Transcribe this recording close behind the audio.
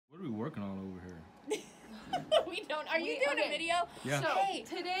working on over here? We don't. Are you doing a video? Yeah. So, Hey,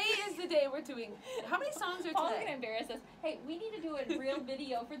 today is the day we're doing. How many songs are Paul's today? gonna embarrass us. Hey, we need to do a real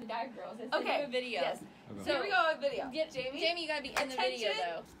video for the dive girls. It's Okay, do a video. yes. Okay. So here we go, a video. Get Jamie, you gotta be in the video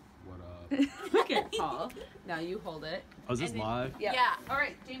Attention. though. What up? Okay, Paul. Now you hold it. Oh, is this And then- live? Yeah. Yeah. All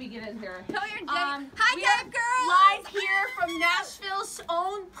right, Jamie, get in here. Come here, Jamie. Hi, we dive are girls. Live here from Nashville's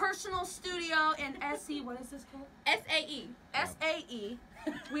own personal studio in SE. What is this called? SAE. SAE.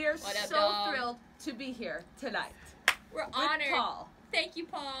 We are What up, so dog? thrilled to be here tonight. We're With honored. Paul. Thank you,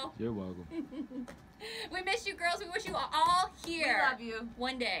 Paul. You're welcome. We miss you, girls. We wish you were all here. We love you.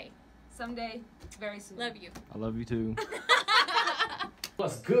 One day. Someday, very soon. Love you. I love you too.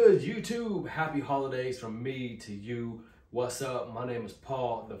 What's good, YouTube? Happy holidays from me to you. What's up? My name is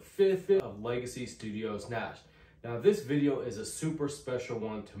Paul, the fifth of Legacy Studios Nash. Now, this video is a super special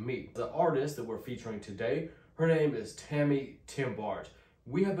one to me. The artist that we're featuring today, her name is Tammi Timbarge.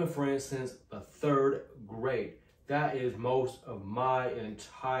 We have been friends since the 3rd grade. That is most of my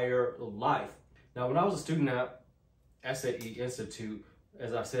entire life. Now, when I was a student at SAE Institute,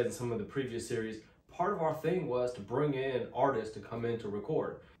 as I've said in some of the previous series, part of our thing was to bring in artists to come in to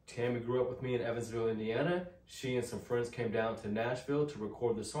record. Tammi grew up with me in Evansville, Indiana. She and some friends came down to Nashville to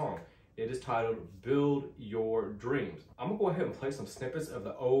record the song. It is titled Build Your Dreams. I'm gonna go ahead and play some snippets of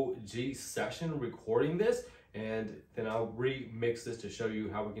the OG session recording this, and then I'll remix this to show you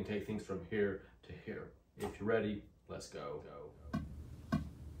how we can take things from here to here. If you're ready, let's go.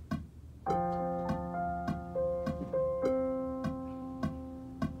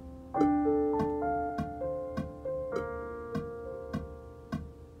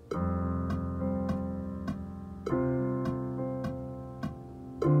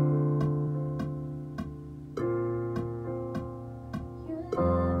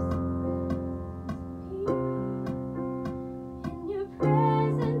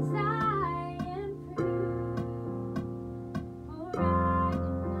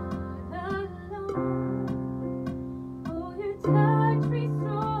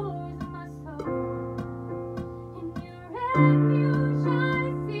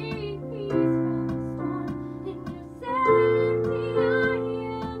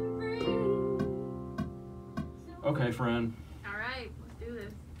 Okay, friend. All right, let's do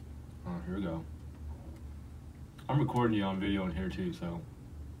this. All right, here we go. I'm recording you on video in here too, so.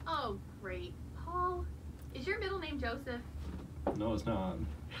 Oh, great. Paul, is your middle name Joseph? No, it's not.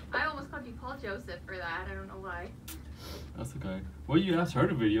 I almost called you Paul Joseph for that. I don't know why. That's okay. Well, you asked her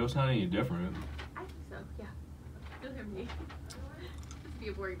to video. It's not any different. I think so, yeah. You'll hear me. This would be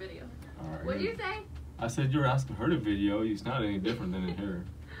a boring video. All right. What did you say? I said you're asking her to video. It's not any different than in here.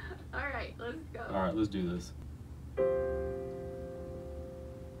 All right, let's go. All right, let's do this.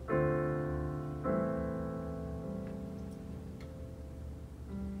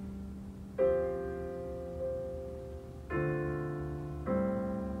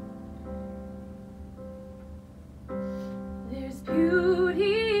 There's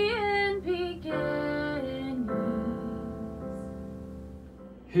beauty in beginnings.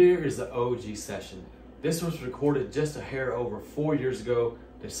 Here is the OG session. This was recorded just a hair over 4 years ago,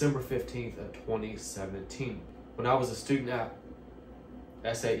 December 15th of 2017. When I was a student at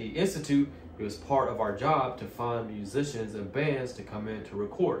SAE Institute, it was part of our job to find musicians and bands to come in to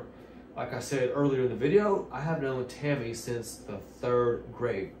record. Like I said earlier in the video, I have known Tammi since the 3rd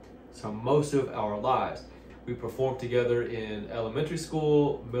grade, so most of our lives. We performed together in elementary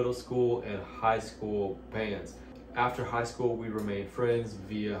school, middle school, and high school bands. After high school, we remained friends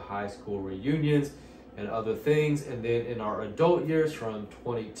via high school reunions and other things. And then in our adult years, from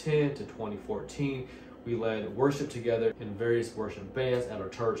 2010 to 2014, we led worship together in various worship bands at our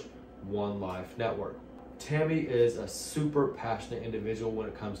church, One Life Network. Tammi is a super passionate individual when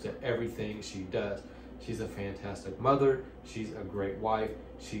it comes to everything she does. She's a fantastic mother. She's a great wife.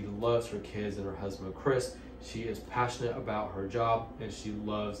 She loves her kids and her husband, Chris. She is passionate about her job and she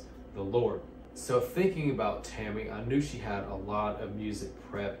loves the Lord. So thinking about Tammi, I knew she had a lot of music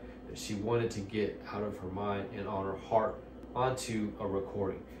prep that she wanted to get out of her mind and on her heart onto a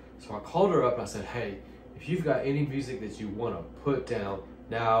recording. So I called her up and I said, hey, if you've got any music that you want to put down,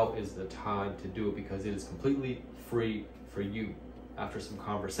 now is the time to do it because it is completely free for you. After some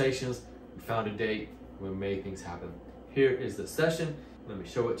conversations, we found a date, we made things happen. Here is the session. Let me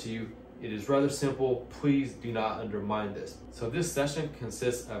show it to you. It is rather simple. Please do not undermine this. So this session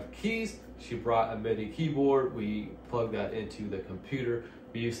consists of keys. She brought a MIDI keyboard. We plugged that into the computer.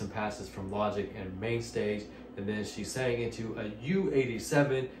 We used some passes from Logic and Mainstage. And then she sang into a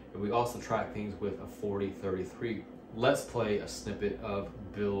U87. And we also tracked things with a 4033. Let's play a snippet of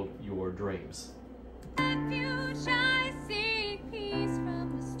Build Your Dreams. Refuge, I seek peace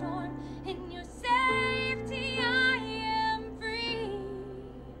from the storm.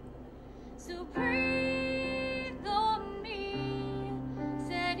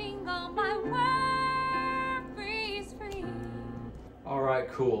 right,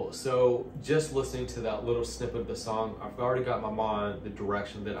 cool. So just listening to that little snippet of the song, I've already got my mind the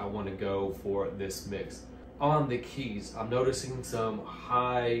direction that I want to go for this mix. On the keys, I'm noticing some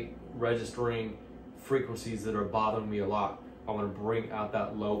high registering frequencies that are bothering me a lot. I want to bring out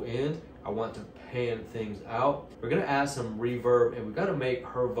that low end. I want to pan things out. We're gonna add some reverb, and we gotta make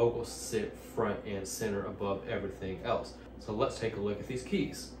her vocals sit front and center above everything else. So let's take a look at these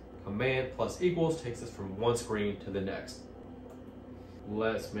keys. Command plus equals takes us from one screen to the next.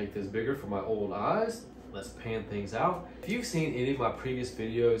 Let's make this bigger for my old eyes. Let's pan things out. If you've seen any of my previous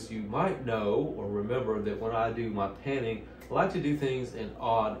videos, you might know or remember that when I do my panning, I like to do things in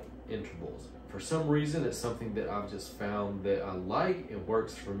odd intervals. For some reason, it's something that I've just found that I like. It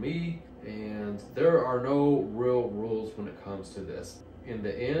works for me, and there are no real rules when it comes to this. In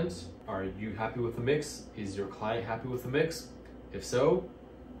the end, are you happy with the mix? Is your client happy with the mix? If so,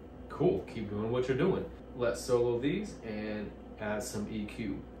 cool, keep doing what you're doing. Let's solo these and add some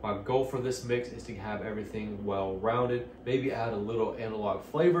EQ. My goal for this mix is to have everything well-rounded, maybe add a little analog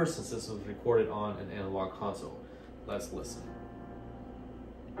flavor since this was recorded on an analog console. Let's listen.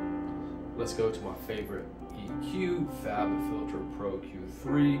 Let's go to my favorite EQ, Fab Filter Pro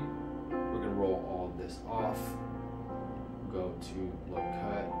Q3. We're gonna roll all this off. Go to low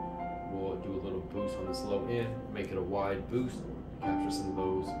cut. We'll do a little boost on this low end, make it a wide boost, capture some of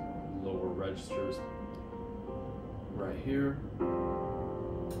those lower registers right here.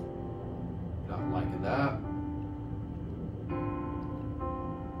 Not liking that.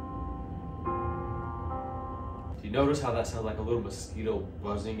 Do you notice how that sounds like a little mosquito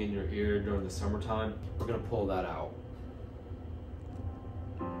buzzing in your ear during the summertime? We're gonna pull that out.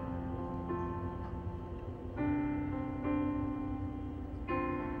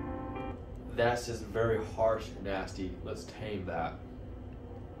 That's just very harsh and nasty. Let's tame that.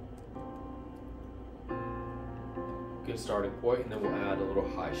 Good starting point, and then we'll add a little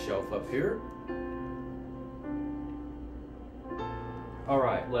high shelf up here. All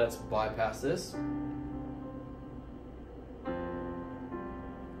right, let's bypass this.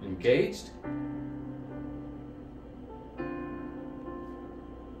 Engaged.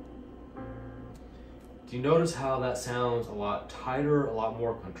 Do you notice how that sounds a lot tighter, a lot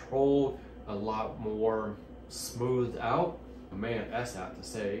more controlled, a lot more smoothed out? Command S out to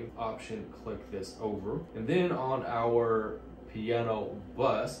save, Option click this over. And then on our piano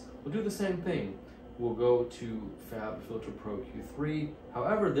bus, we'll do the same thing. We'll go to Fab Filter Pro Q3.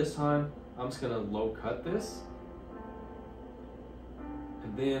 However, this time I'm just gonna low cut this.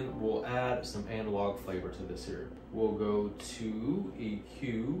 And then we'll add some analog flavor to this here. We'll go to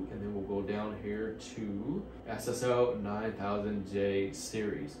EQ, and then we'll go down here to SSL 9000J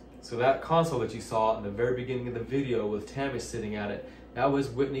series. So that console that you saw in the very beginning of the video with Tammi sitting at it, that was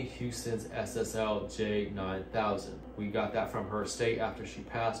Whitney Houston's SSL J9000. We got that from her estate after she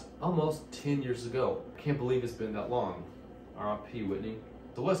passed almost 10 years ago. Can't believe it's been that long. RIP Whitney.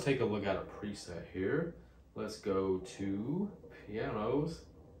 So let's take a look at a preset here. Let's go to pianos,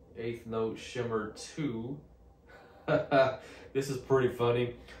 8th note shimmer 2. This is pretty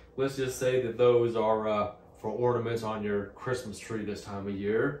funny. Let's just say that those are for ornaments on your Christmas tree this time of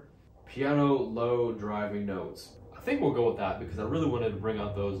year. Piano low driving notes. I think we'll go with that because I really wanted to bring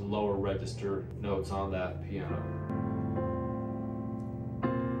out those lower register notes on that piano.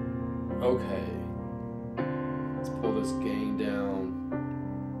 Okay, let's pull this gain down.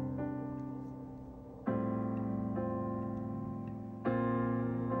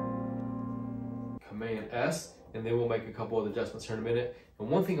 Command S, and then we'll make a couple of adjustments here in a minute. And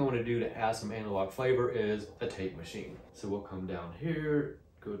one thing I want to do to add some analog flavor is a tape machine. So we'll come down here,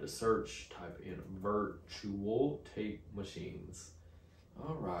 go to search, type in virtual tape machines.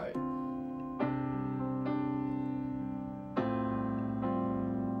 All right.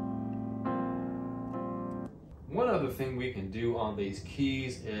 One other thing we can do on these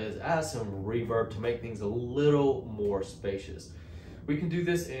keys is add some reverb to make things a little more spacious. We can do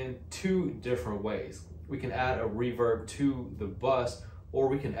this in two different ways. We can add a reverb to the bus, or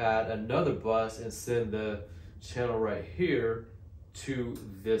we can add another bus and send the channel right here to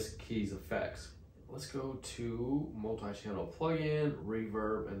this keys effects. Let's go to multi-channel plugin,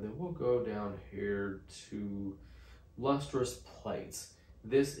 reverb, and then we'll go down here to lustrous plates.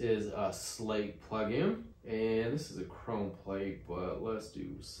 This is a slate plugin, and this is a chrome plate, but let's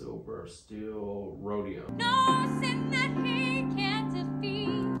do silver, steel, rhodium. No sin that he can't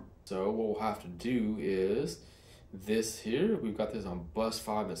defeat. So what we'll have to do is this here, we've got this on bus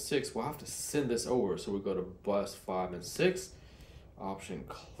 5 and 6. We'll have to send this over. So we go to bus 5 and 6, option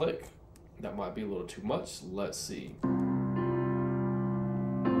click. That might be a little too much. Let's see.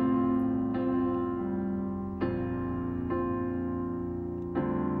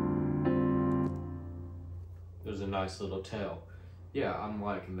 nice little tail. Yeah, I'm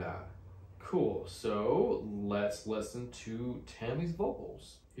liking that. Cool, so let's listen to Tammi's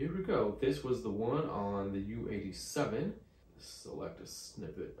vocals. Here we go. This was the one on the U87. Select a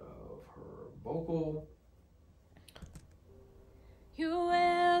snippet of her vocal. Your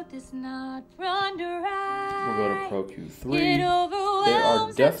will does not run dry. We'll go to Pro Q3. It There are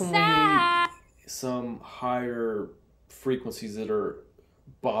overwhelms definitely inside. some higher frequencies that are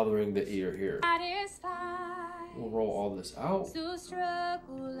bothering the ear here. Satisfied. We'll roll all this out. So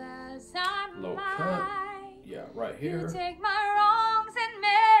struggle as I Low might. cut. Yeah, right You here. take my wrongs and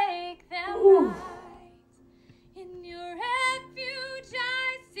make them Ooh. right. In your refuge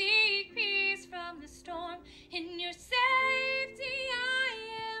I seek peace from the storm. In your safety I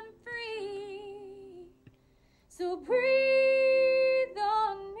am free. So breathe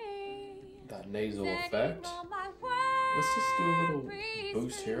on me. That nasal Setting effect. all my Let's just do a little worries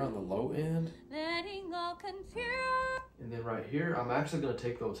boost here on the low end. letting all confusion. And then right here, I'm actually going to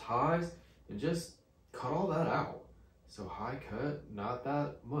take those highs and just cut all that out. So high cut, not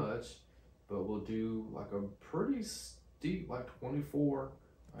that much, but we'll do like a pretty steep, like 24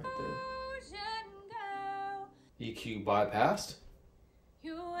 right there. EQ bypassed.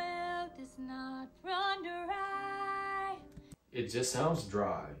 Your will does not run dry. It just sounds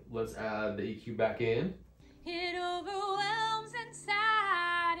dry. Let's add the EQ back in. It overwhelms and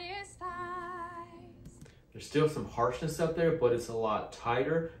satisfies. There's still some harshness up there, but it's a lot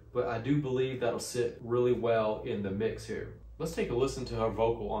tighter. But I do believe that'll sit really well in the mix here. Let's take a listen to her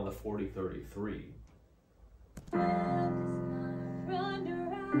vocal on the 4033.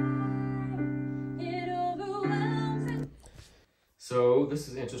 So this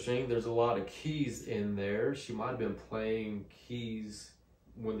is interesting. There's a lot of keys in there. She might have been playing keys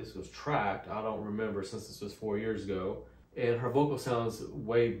when this was tracked. I don't remember since this was 4 years ago. And her vocal sounds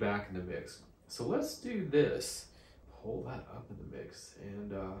way back in the mix. So let's do this. Pull that up in the mix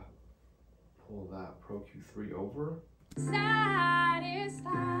and pull that Pro Q3 over. Satisfies,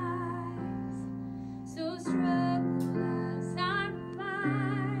 so struggle as I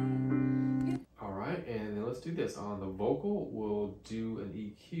might. All right, and then let's do this. On the vocal, we'll do an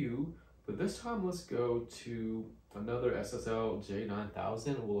EQ, but this time let's go to another SSL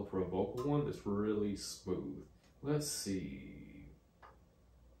J9000. We'll look for a vocal one that's really smooth. Let's see.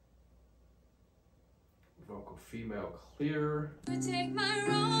 Vocal female clear. You take my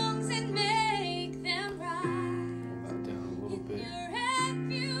wrongs and make them right. Pull that down a little bit. In your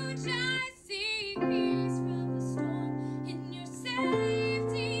refuge I seek peace from the storm. In your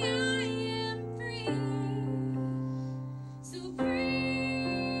safety I am free. So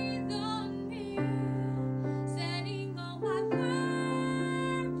breathe on me, setting all my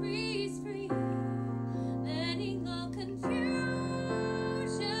worries free, letting all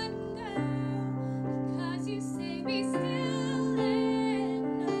confusion go. Because you say be still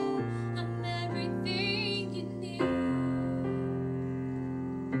and know I'm everything you need.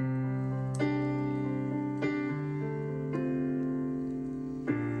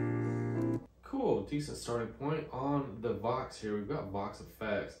 Cool, decent starting point on the Vox here. We've got Vox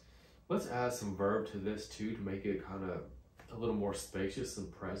effects. Let's add some verb to this too to make it kind of a little more spacious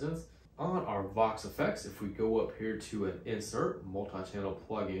and presence. On our Vox effects, if we go up here to an insert, multi-channel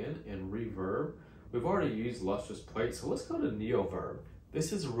plugin, and reverb, we've already used lustrous plate, so let's go to Neoverb.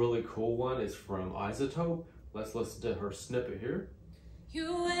 This is a really cool one. It's from Isotope. Let's listen to her snippet here.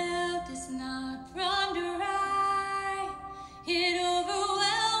 Your will does not run dry. It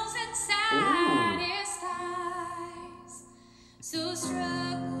overwhelms and satisfies. So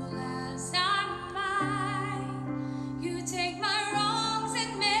struggle as I might. You take my wrongs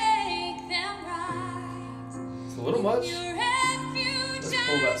and make them right. It's a little much. Your refuge Let's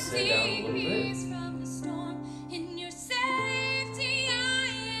pull that I sand down a seek little bit. peace from the storm. In your safety I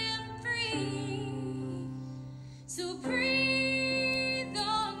am free. So breathe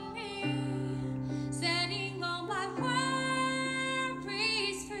on me, setting all my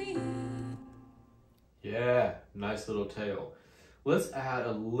worries free. Yeah, nice little tail. Let's add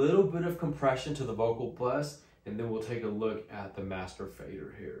a little bit of compression to the vocal bus, and then we'll take a look at the master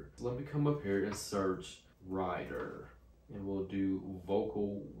fader here. Let me come up here and search rider, and we'll do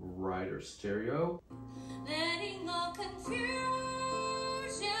vocal rider stereo. Letting all confusion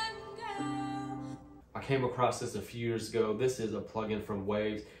go. I came across this a few years ago. This is a plugin from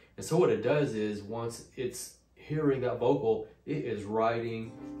Waves, and so what it does is once it's hearing that vocal, it is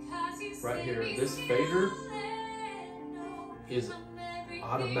writing right here. This fader is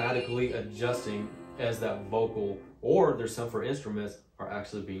automatically adjusting as that vocal, or there's some for instruments, are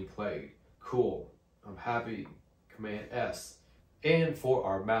actually being played. Cool. I'm happy. Command S. And for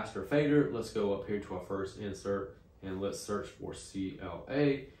our master fader, let's go up here to our first insert and let's search for CLA,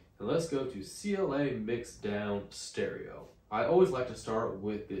 and let's go to CLA Mixed Down Stereo. I always like to start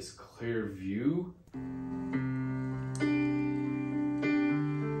with this clear view.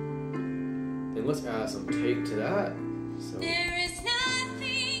 And let's add some tape to that. So There is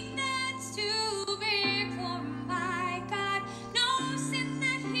nothing that's too big for my God, no sin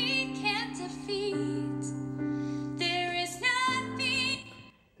that he can't defeat. There is nothing.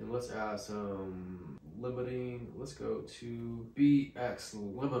 then let's add some limiting. Let's go to BX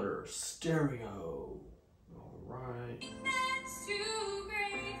limiter stereo. All right. That's too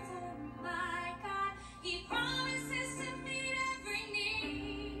great for my God. He promises to meet every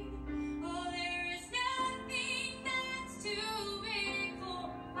need. Oh, there is nothing that's too big for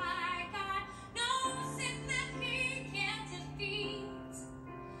my God. No sin that he can't defeat.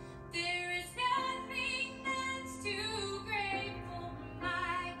 There is nothing that's too great for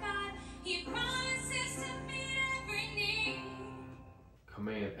my God. He promises to meet every need.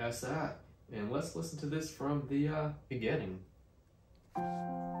 Command S that. And let's listen to this from the beginning.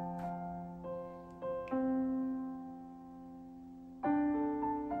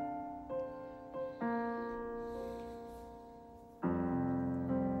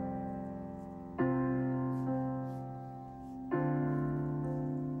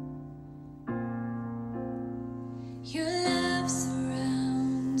 Your love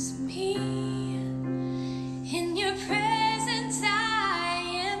surrounds me. In your presence I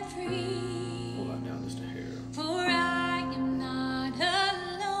am free. Pull that down just a hair. For I am not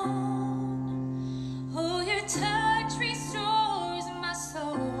alone. Oh, your touch restores my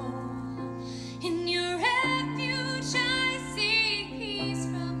soul. In your refuge I seek peace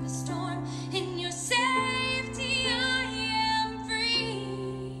from the storm. In your safety I am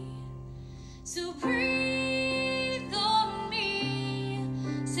free. So breathe on me,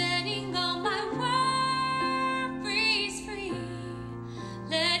 setting all my worries free,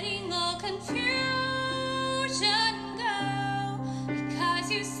 letting all confusion go,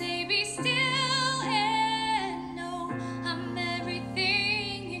 because you say be still and know I'm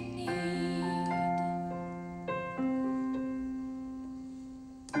everything you need.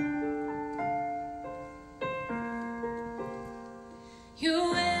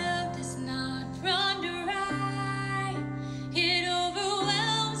 Your will does not run dry. It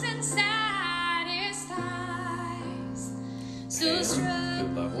overwhelms and satisfies. So Okay, good struggle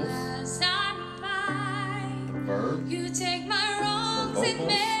levels. as I might, Verb, you take my wrongs and vocals,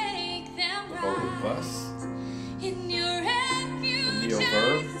 make them the vocal right. bus, In your refuge neo I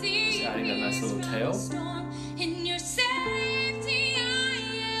verb, seek just adding a nice peace little from tail. the storm. In your safety I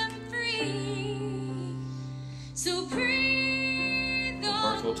am free. So breathe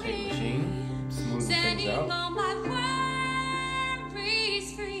virtual on tape me, machine, smoothing things setting out. all my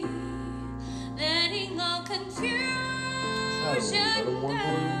worries free, letting all confusion little more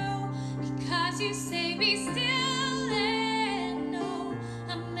go, because you say be still and know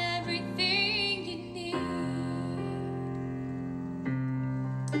I'm everything you need.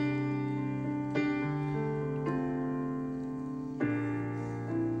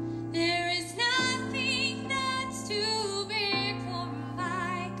 There is nothing that's too big for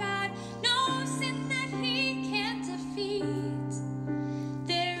my God, no sin that he can't defeat.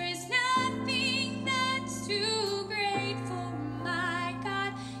 There is nothing that's too great for my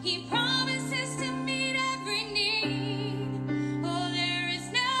God. He promises to meet every need. Oh, there is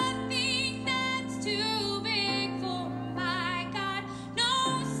nothing that's too big for my God,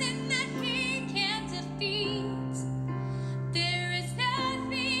 no sin that he can't defeat. There is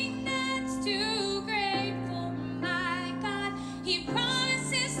nothing that's too great for my God. He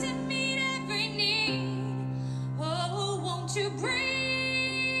promises to meet every need. Oh, won't you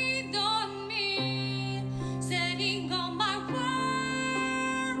breathe on me, setting all my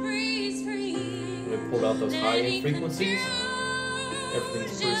worries free. When we pulled out those high-end frequencies,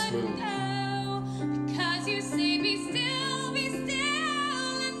 everything's pretty smooth. Because you say be still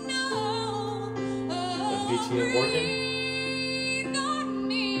and know. That VTM working. Breathe on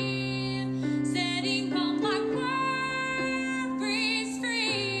me, setting all my worries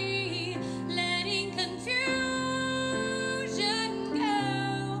free, letting confusion go,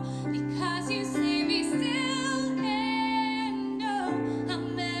 because you say be still and know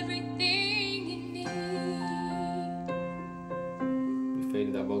I'm everything you need. We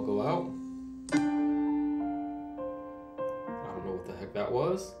faded that vocal out. I don't know what the heck that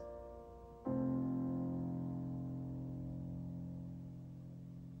was.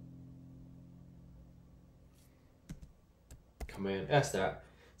 Command S that.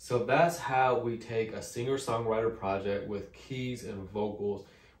 So that's how we take a singer-songwriter project with keys and vocals.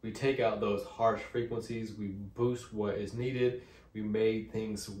 We take out those harsh frequencies, we boost what is needed. We made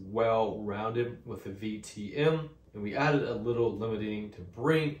things well-rounded with the VTM, and we added a little limiting to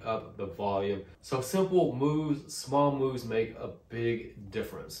bring up the volume. So simple moves, small moves make a big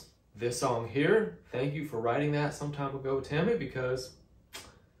difference. This song here, thank you for writing that some time ago, Tammy, because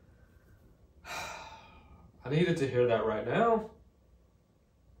I needed to hear that right now.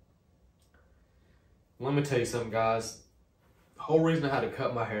 Let me tell you something, guys. The whole reason I had to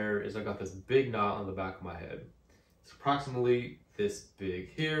cut my hair is I got this big knot on the back of my head. It's approximately this big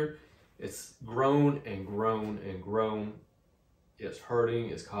here. It's grown and grown and grown. It's hurting,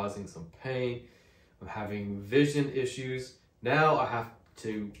 it's causing some pain. I'm having vision issues. Now I have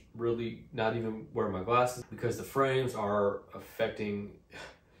to really not even wear my glasses because the frames are affecting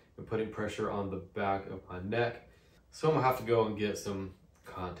and putting pressure on the back of my neck. So I'm gonna have to go and get some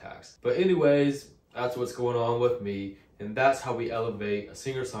contacts. But anyways, that's what's going on with me. And that's how we elevate a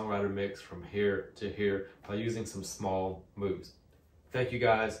singer-songwriter mix from here to here by using some small moves. Thank you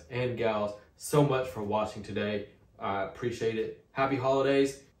guys and gals so much for watching today. I appreciate it. Happy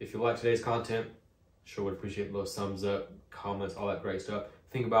holidays. If you like today's content, sure would appreciate those thumbs up, comments, all that great stuff.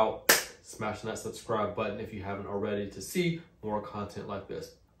 Think about smashing that subscribe button if you haven't already to see more content like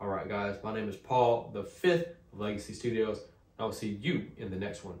this. All right, guys, my name is Paul, the 5th of Legacy Studios. I will see you in the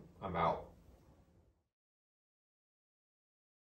next one. I'm out.